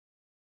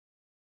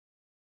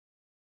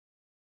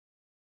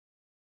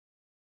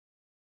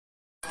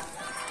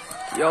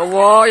Ya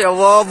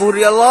Allah,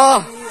 buri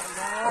Allah.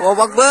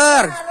 Allahu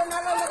Akbar.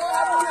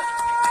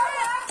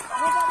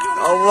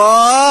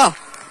 Allah.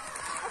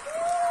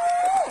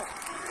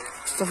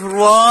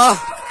 Astagfirullah.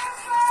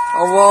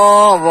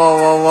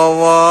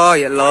 Allah,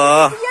 ya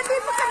Allah.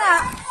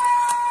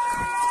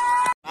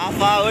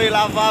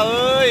 Lava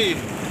euy.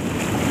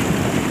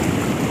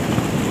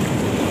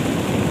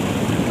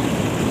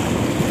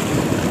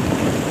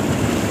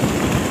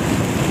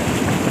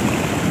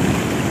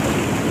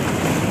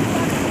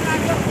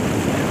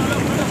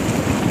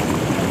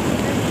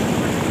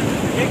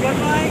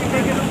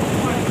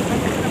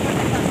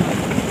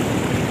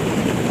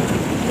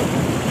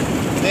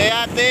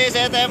 Hati-hati,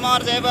 saya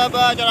temor, saya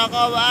baba,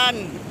 corakoban.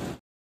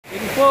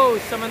 Info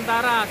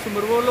sementara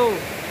Sumber Wolo,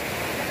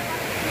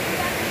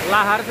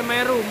 lahar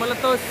Semeru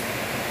meletus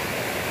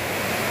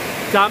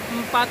jam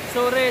 4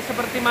 sore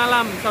seperti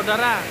malam,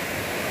 saudara.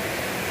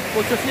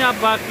 Khususnya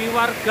bagi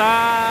warga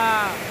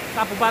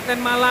Kabupaten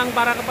Malang,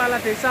 para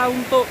kepala desa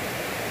untuk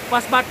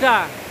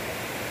waspada.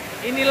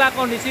 Inilah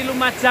kondisi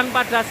Lumajang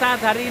pada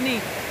saat hari ini.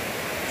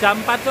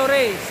 Jam 4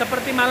 sore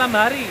seperti malam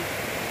hari.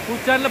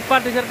 Hujan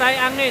lebat disertai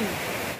angin.